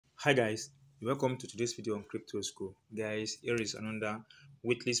Hi guys, welcome to today's video on crypto school. Guys, here is another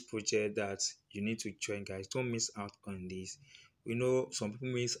waitlist project that you need to join. Guys, don't miss out on this. We know some people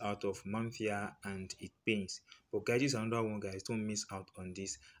miss out of mafia and it pains, but guys, this is another one. Guys, don't miss out on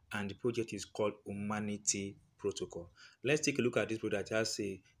this. And the project is called Humanity Protocol. Let's take a look at this project. Just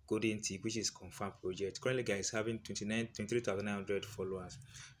say golden tick, which is confirmed project. Currently guys, having 23,900 followers.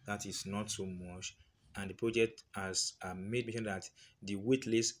 That is not so much, and the project has made mention that the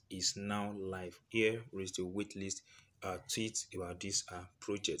waitlist is now live. Here is the waitlist tweet about this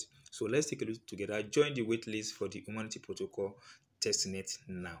project. So let's take a look together. Join the waitlist for the Humanity Protocol testnet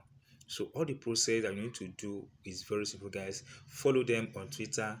now. So all the process that you need to do is very simple, guys. Follow them on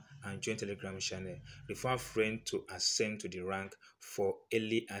Twitter and join Telegram channel. Refer friend to ascend to the rank for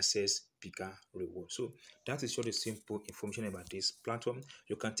early access bigger reward. So that is just a simple information about this platform.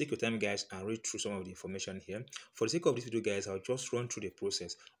 You can take your time, guys, and read through some of the information here. For the sake of this video, guys, I'll just run through the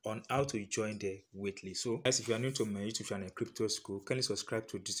process on how to join the waitlist. So guys, if you are new to my YouTube channel, Crypto School, kindly subscribe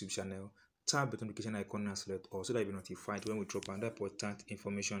to this YouTube channel. Tap the notification icon and select all so that you'll be notified when we drop another important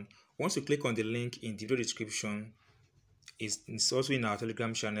information. Once you click on the link in the video description, it's also in our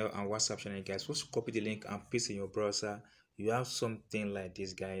Telegram channel and WhatsApp channel, guys. Once you copy the link and paste in your browser, you have something like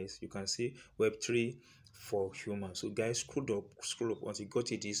this, guys. You can see Web3 for humans. So guys, scroll up until you go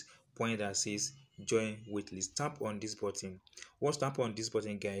to this point that says join waitlist. Tap on this button. Once tap on this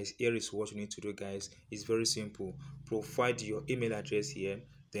button, guys, here is what you need to do, guys. It's very simple. Provide your email address here,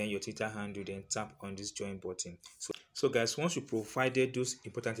 then your Twitter handle, then tap on this join button. So guys, once you provided those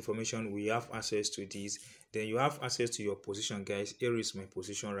important information, we have access to this. Then you have access to your position, guys. Here is my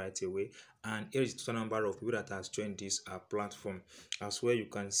position right away, and here is the total number of people that has joined this platform. As well, you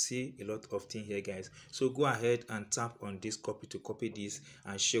can see a lot of things here, guys. So go ahead and tap on this copy to copy this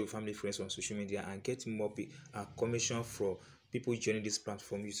and share with family friends on social media and get more commission for people joining this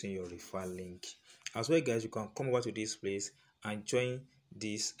platform using your referral link. As well, guys, you can come over to this place and join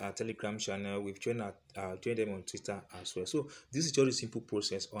this Telegram channel. We've joined them on Twitter as well. So this is just a simple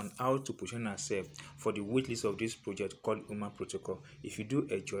process on how to position ourselves for the waitlist of this project called Human Protocol. If you do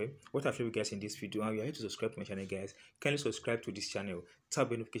enjoy what I've shown you guys in this video and you are here to subscribe to my channel, guys, kindly subscribe to this channel, tap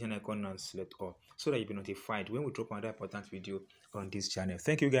the notification icon and select all so that you'll be notified when we drop another important video on this channel.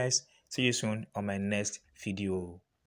 Thank you, guys. See you soon on my next video.